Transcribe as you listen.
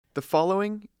The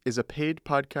following is a paid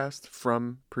podcast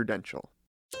from Prudential.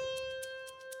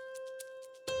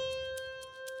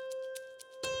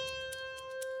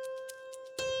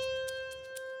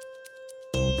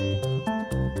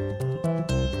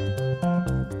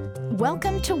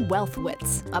 Welcome to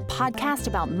Wealthwits, a podcast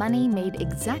about money made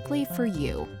exactly for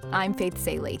you. I'm Faith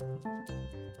Salie.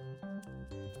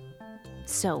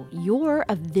 So, you're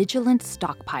a vigilant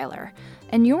stockpiler,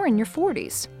 and you're in your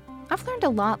 40s. I've learned a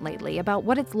lot lately about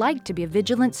what it's like to be a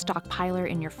vigilant stockpiler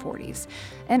in your 40s,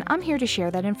 and I'm here to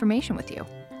share that information with you.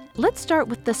 Let's start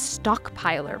with the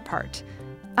stockpiler part.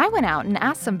 I went out and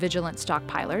asked some vigilant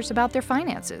stockpilers about their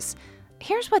finances.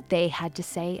 Here's what they had to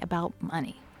say about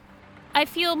money. I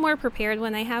feel more prepared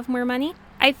when I have more money.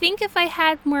 I think if I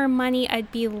had more money,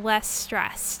 I'd be less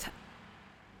stressed.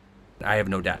 I have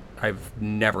no debt. I've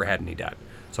never had any debt.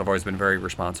 So I've always been very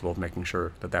responsible of making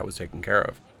sure that that was taken care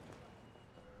of.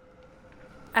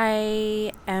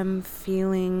 I am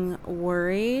feeling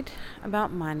worried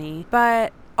about money,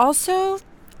 but also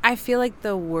I feel like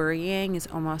the worrying is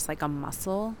almost like a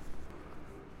muscle.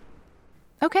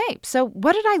 Okay, so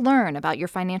what did I learn about your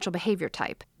financial behavior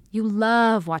type? You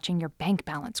love watching your bank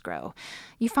balance grow.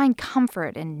 You find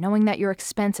comfort in knowing that your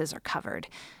expenses are covered.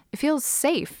 It feels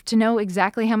safe to know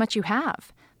exactly how much you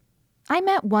have. I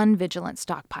met one vigilant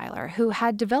stockpiler who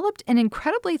had developed an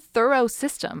incredibly thorough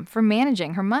system for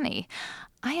managing her money.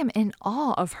 I am in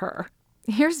awe of her.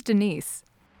 Here's Denise.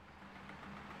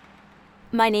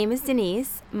 My name is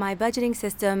Denise. My budgeting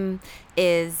system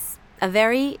is a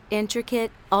very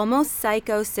intricate, almost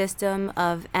psycho system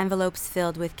of envelopes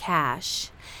filled with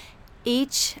cash.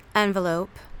 Each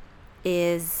envelope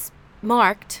is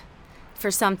marked for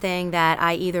something that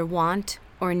I either want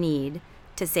or need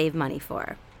to save money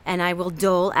for. And I will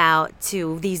dole out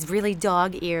to these really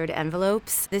dog-eared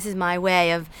envelopes. This is my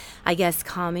way of, I guess,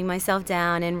 calming myself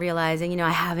down and realizing, I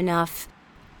have enough.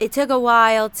 It took a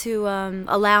while to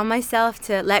allow myself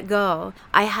to let go.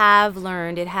 I have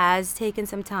learned, it has taken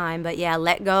some time, but yeah,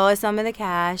 let go of some of the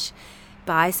cash,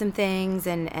 buy some things,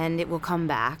 and it will come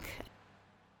back.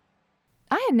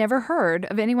 I had never heard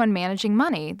of anyone managing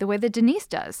money the way that Denise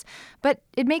does, but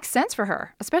it makes sense for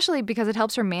her, especially because it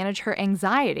helps her manage her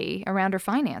anxiety around her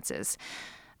finances.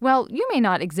 Well, you may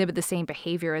not exhibit the same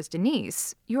behavior as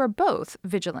Denise. You are both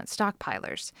vigilant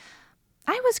stockpilers.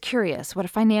 I was curious what a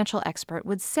financial expert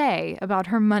would say about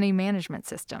her money management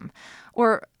system,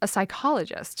 or a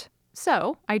psychologist.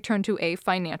 So I turned to a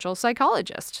financial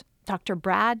psychologist, Dr.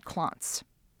 Brad Klontz.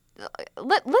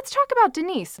 Let's talk about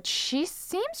Denise. She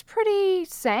seems pretty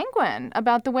sanguine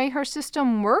about the way her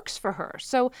system works for her.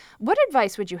 So what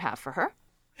advice would you have for her?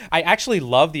 I actually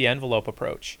love the envelope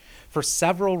approach for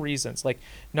several reasons. Like,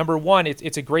 number one,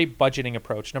 it's a great budgeting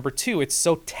approach. Number two, it's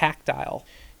so tactile.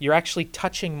 You're actually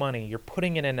touching money. You're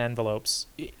putting it in envelopes.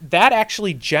 That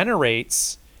actually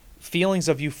generates feelings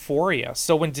of euphoria.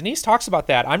 So when Denise talks about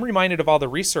that, I'm reminded of all the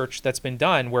research that's been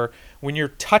done where when you're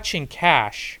touching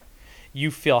cash, you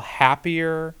feel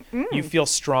happier, you feel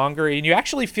stronger, and you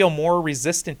actually feel more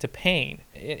resistant to pain.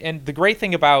 And the great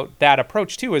thing about that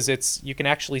approach, too, is you can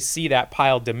actually see that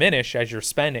pile diminish as you're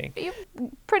spending. You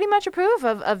pretty much approve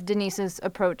of Denise's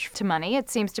approach to money. It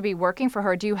seems to be working for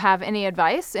her. Do you have any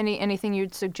advice, anything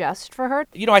you'd suggest for her?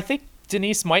 I think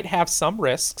Denise might have some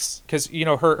risks because,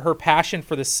 her passion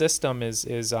for the system is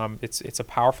it's a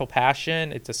powerful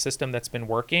passion. It's a system that's been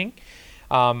working.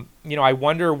 I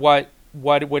wonder what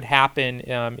would happen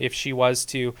if she was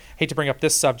to, hate to bring up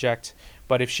this subject,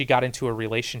 but if she got into a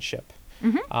relationship.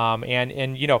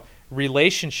 And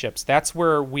relationships, that's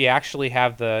where we actually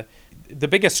have the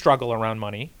biggest struggle around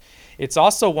money. It's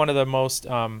also one of the most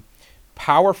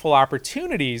powerful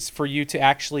opportunities for you to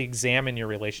actually examine your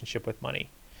relationship with money.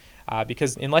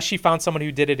 Because unless she found someone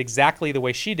who did it exactly the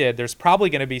way she did, there's probably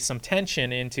going to be some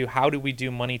tension into how do we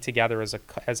do money together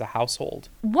as a household.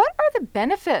 What are the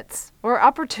benefits or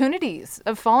opportunities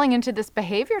of falling into this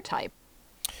behavior type?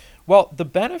 Well, the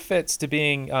benefits to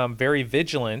being very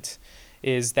vigilant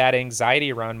is that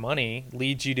anxiety around money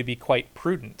leads you to be quite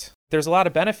prudent. There's a lot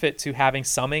of benefit to having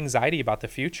some anxiety about the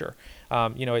future.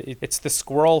 It's the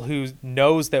squirrel who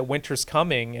knows that winter's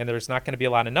coming and there's not going to be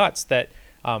a lot of nuts that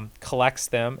collects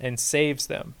them and saves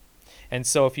them. And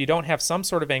so if you don't have some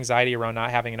sort of anxiety around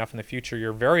not having enough in the future,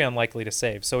 you're very unlikely to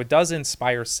save. So it does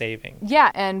inspire saving.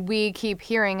 Yeah, and we keep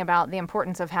hearing about the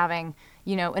importance of having,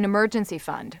 an emergency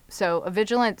fund. So a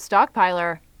vigilant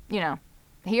stockpiler,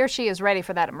 he or she is ready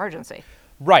for that emergency.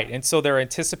 Right, and so they're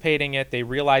anticipating it. They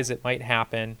realize it might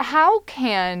happen. How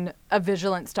can a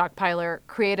vigilant stockpiler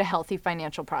create a healthy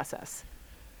financial process?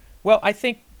 Well, I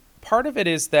think part of it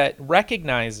is that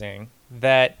recognizing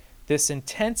that this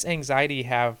intense anxiety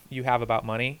you have about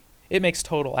money, it makes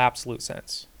total absolute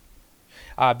sense.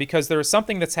 Because there is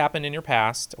something that's happened in your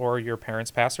past, or your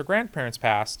parents' past, or grandparents'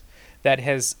 past, that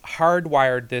has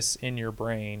hardwired this in your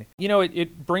brain. You know,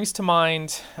 it brings to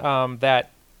mind that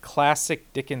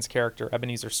classic Dickens character,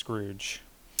 Ebenezer Scrooge.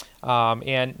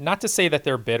 And not to say that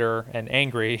they're bitter and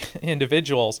angry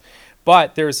individuals,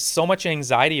 but there's so much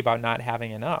anxiety about not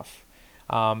having enough.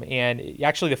 And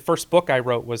actually, the first book I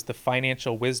wrote was The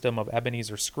Financial Wisdom of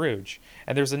Ebenezer Scrooge.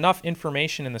 And there's enough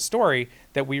information in the story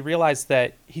that we realized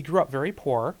that he grew up very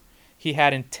poor. He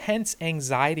had intense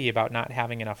anxiety about not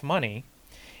having enough money.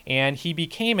 And he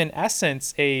became, in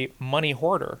essence, a money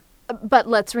hoarder. But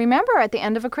let's remember, at the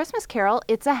end of A Christmas Carol,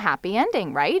 it's a happy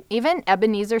ending, right? Even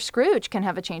Ebenezer Scrooge can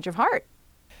have a change of heart.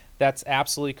 That's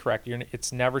absolutely correct.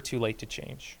 It's never too late to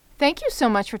change. Thank you so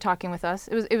much for talking with us.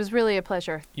 It was really a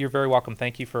pleasure. You're very welcome.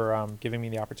 Thank you for giving me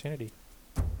the opportunity.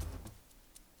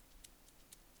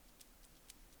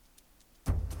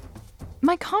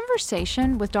 My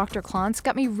conversation with Dr. Klontz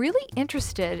got me really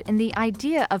interested in the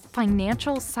idea of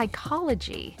financial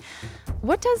psychology.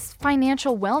 What does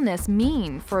financial wellness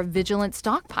mean for a vigilant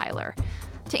stockpiler?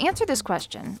 To answer this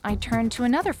question, I turned to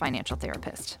another financial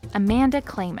therapist, Amanda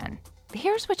Clayman.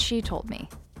 Here's what she told me.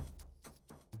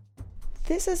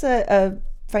 This is a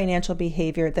financial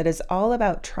behavior that is all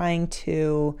about trying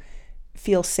to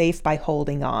feel safe by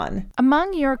holding on.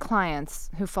 Among your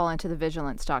clients who fall into the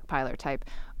vigilant stockpiler type,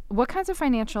 what kinds of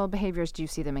financial behaviors do you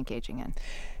see them engaging in?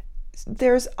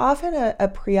 There's often a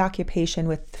preoccupation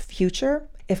with the future.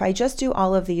 If I just do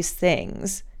all of these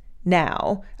things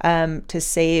now to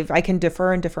save, I can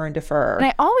defer and defer and defer. And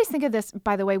I always think of this,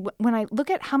 by the way, when I look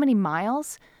at how many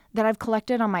miles that I've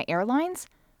collected on my airlines.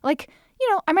 Like, you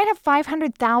know, I might have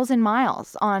 500,000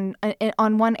 miles on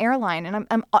one airline, and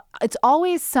it's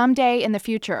always someday in the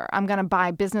future I'm going to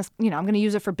buy business, I'm going to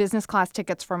use it for business class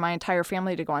tickets for my entire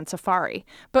family to go on safari.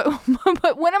 But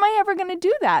when am I ever going to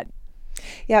do that?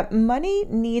 Yeah, money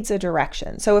needs a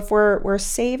direction. So if we're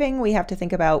saving, we have to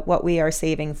think about what we are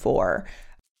saving for.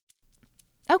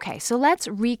 Okay, so let's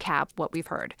recap what we've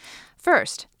heard.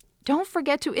 First, don't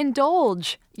forget to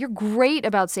indulge. You're great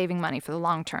about saving money for the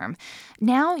long term.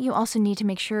 Now you also need to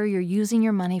make sure you're using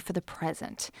your money for the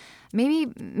present.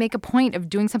 Maybe make a point of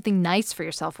doing something nice for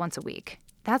yourself once a week.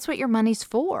 That's what your money's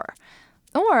for.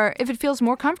 Or, if it feels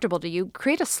more comfortable to you,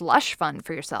 create a slush fund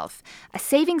for yourself. A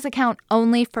savings account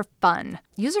only for fun.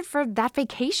 Use it for that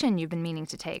vacation you've been meaning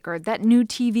to take or that new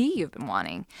TV you've been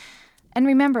wanting. And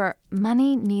remember,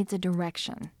 money needs a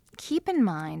direction. Keep in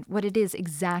mind what it is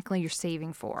exactly you're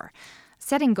saving for.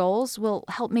 Setting goals will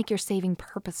help make your saving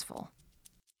purposeful.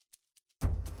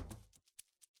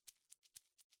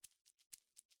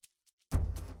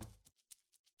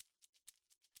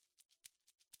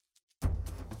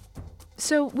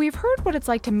 So we've heard what it's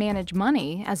like to manage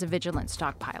money as a vigilant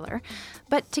stockpiler,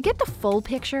 but to get the full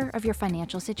picture of your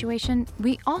financial situation,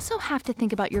 we also have to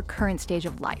think about your current stage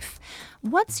of life.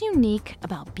 What's unique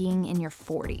about being in your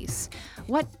 40s?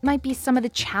 What might be some of the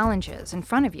challenges in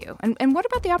front of you? And what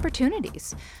about the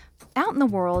opportunities? Out in the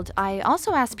world, I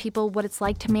also asked people what it's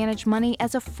like to manage money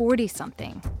as a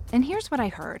 40-something. And here's what I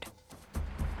heard.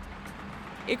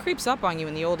 It creeps up on you,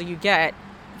 and the older you get,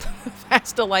 the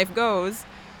faster life goes.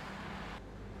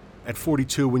 At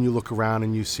 42, when you look around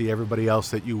and you see everybody else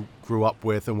that you grew up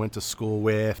with and went to school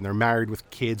with, and they're married with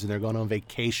kids and they're going on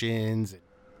vacations.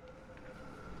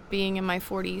 Being in my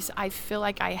 40s, I feel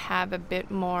like I have a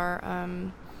bit more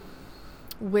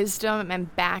wisdom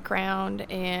and background,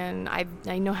 and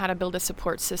I know how to build a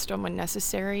support system when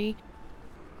necessary.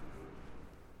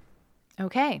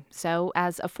 Okay, so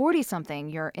as a 40-something,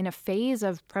 you're in a phase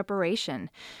of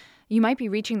preparation. You might be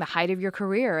reaching the height of your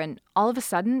career, and all of a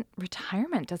sudden,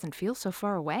 retirement doesn't feel so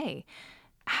far away.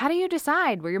 How do you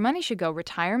decide where your money should go?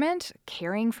 Retirement?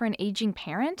 Caring for an aging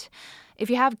parent? If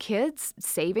you have kids,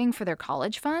 saving for their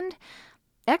college fund?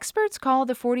 Experts call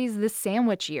the 40s the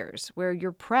sandwich years, where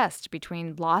you're pressed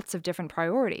between lots of different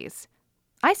priorities.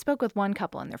 I spoke with one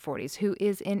couple in their 40s who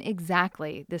is in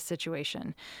exactly this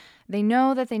situation. They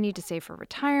know that they need to save for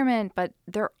retirement, but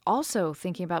they're also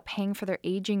thinking about paying for their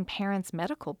aging parents'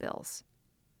 medical bills.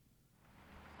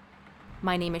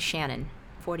 My name is Shannon,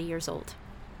 40 years old.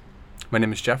 My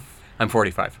name is Jeff. I'm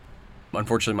 45.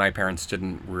 Unfortunately, my parents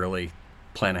didn't really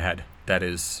plan ahead. That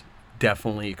is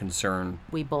definitely a concern.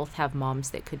 We both have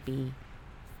moms that could be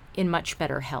in much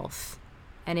better health.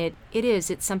 And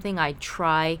it's something I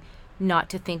try not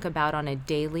to think about on a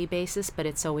daily basis, but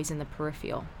it's always in the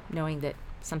peripheral, knowing that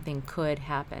something could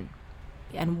happen.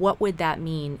 And what would that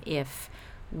mean if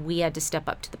we had to step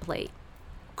up to the plate?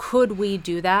 Could we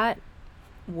do that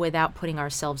without putting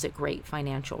ourselves at great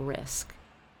financial risk.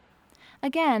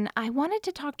 Again, I wanted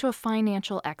to talk to a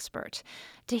financial expert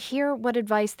to hear what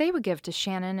advice they would give to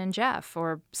Shannon and Jeff,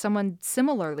 or someone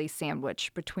similarly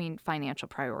sandwiched between financial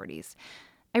priorities.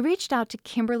 I reached out to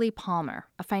Kimberly Palmer,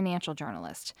 a financial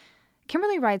journalist.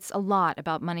 Kimberly writes a lot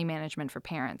about money management for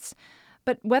parents.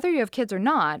 But whether you have kids or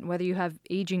not, whether you have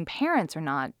aging parents or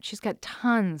not, she's got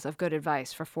tons of good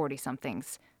advice for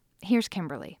 40-somethings. Here's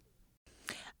Kimberly.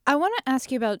 I want to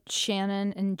ask you about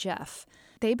Shannon and Jeff.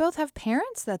 They both have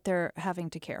parents that they're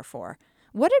having to care for.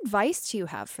 What advice do you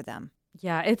have for them?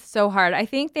 Yeah, it's so hard. I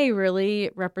think they really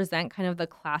represent kind of the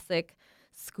classic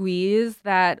squeeze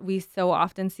that we so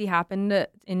often see happen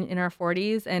in our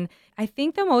 40s. And I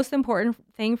think the most important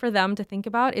thing for them to think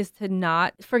about is to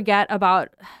not forget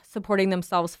about supporting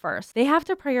themselves first. They have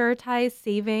to prioritize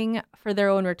saving for their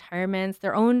own retirements,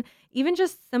 their own even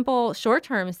just simple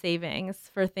short-term savings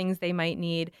for things they might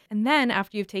need. And then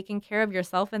after you've taken care of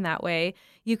yourself in that way,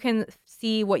 you can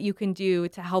see what you can do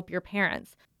to help your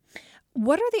parents.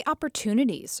 What are the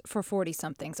opportunities for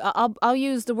 40-somethings? I'll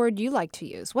use the word you like to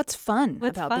use. What's fun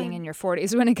being in your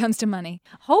 40s when it comes to money?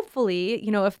 Hopefully,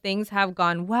 if things have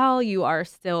gone well, you are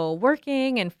still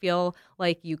working and feel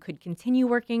like you could continue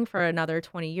working for another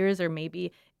 20 years or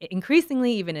maybe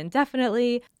increasingly, even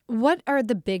indefinitely. What are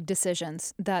the big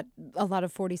decisions that a lot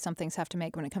of 40-somethings have to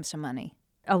make when it comes to money?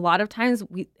 A lot of times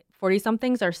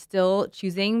 40-somethings are still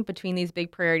choosing between these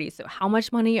big priorities. So how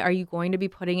much money are you going to be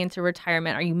putting into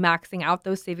retirement? Are you maxing out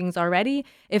those savings already?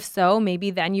 If so, maybe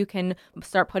then you can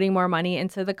start putting more money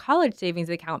into the college savings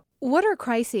account. What are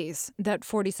crises that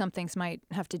 40-somethings might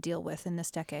have to deal with in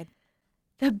this decade?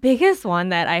 The biggest one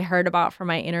that I heard about from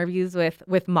my interviews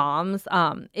with moms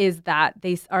is that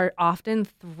they are often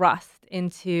thrust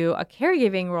into a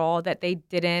caregiving role that they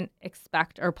didn't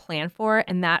expect or plan for,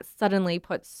 and that suddenly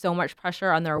puts so much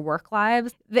pressure on their work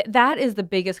lives. That is the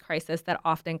biggest crisis that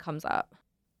often comes up.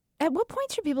 At what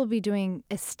point should people be doing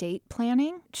estate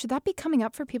planning? Should that be coming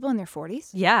up for people in their 40s?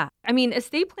 Yeah. I mean,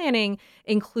 estate planning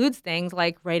includes things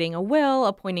like writing a will,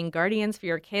 appointing guardians for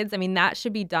your kids. I mean, that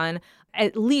should be done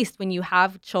at least when you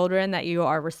have children that you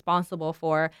are responsible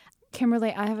for.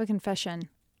 Kimberly, I have a confession.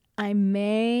 I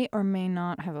may or may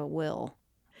not have a will.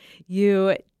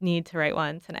 You need to write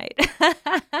one tonight.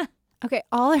 Okay,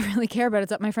 all I really care about is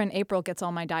that my friend April gets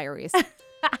all my diaries.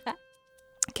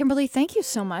 Kimberly, thank you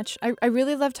so much. I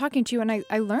really love talking to you, and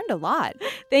I learned a lot.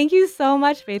 Thank you so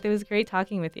much, Faith. It was great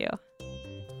talking with you.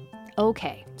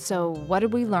 Okay, so what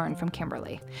did we learn from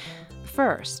Kimberly?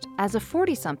 First, as a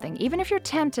 40-something, even if you're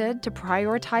tempted to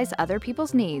prioritize other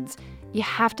people's needs, you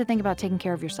have to think about taking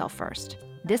care of yourself first.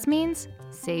 This means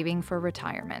saving for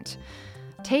retirement.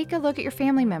 Take a look at your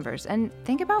family members and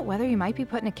think about whether you might be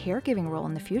put in a caregiving role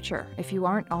in the future if you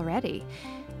aren't already.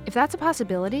 If that's a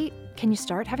possibility, can you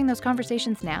start having those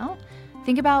conversations now?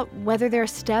 Think about whether there are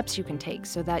steps you can take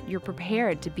so that you're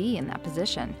prepared to be in that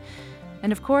position.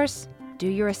 And of course, do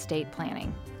your estate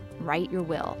planning. Write your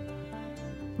will.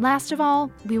 Last of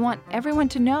all, we want everyone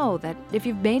to know that if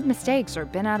you've made mistakes or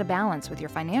been out of balance with your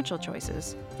financial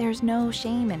choices, there's no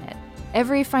shame in it.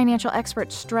 Every financial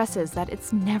expert stresses that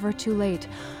it's never too late.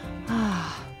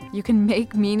 You can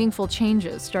make meaningful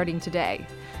changes starting today.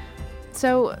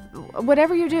 So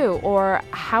whatever you do or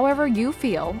however you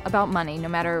feel about money, no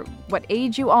matter what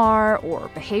age you are or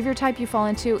behavior type you fall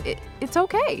into, it's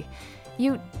okay.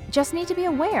 You just need to be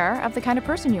aware of the kind of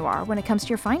person you are when it comes to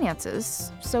your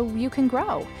finances so you can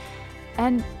grow.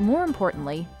 And more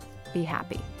importantly, be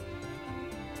happy.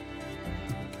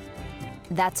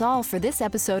 That's all for this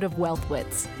episode of Wealth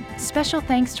Wits. Special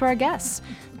thanks to our guests,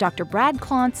 Dr. Brad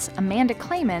Klontz, Amanda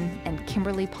Clayman, and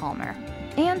Kimberly Palmer.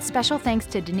 And special thanks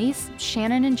to Denise,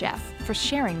 Shannon, and Jeff for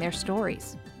sharing their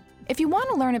stories. If you want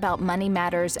to learn about money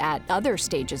matters at other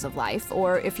stages of life,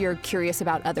 or if you're curious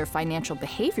about other financial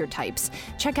behavior types,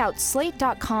 check out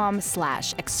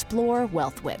slate.com/explore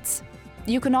wealthwits.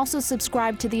 You can also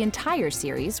subscribe to the entire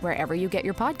series wherever you get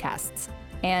your podcasts.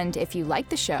 And if you like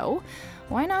the show,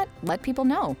 why not let people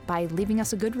know by leaving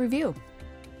us a good review?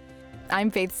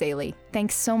 I'm Faith Salie.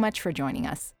 Thanks so much for joining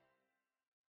us.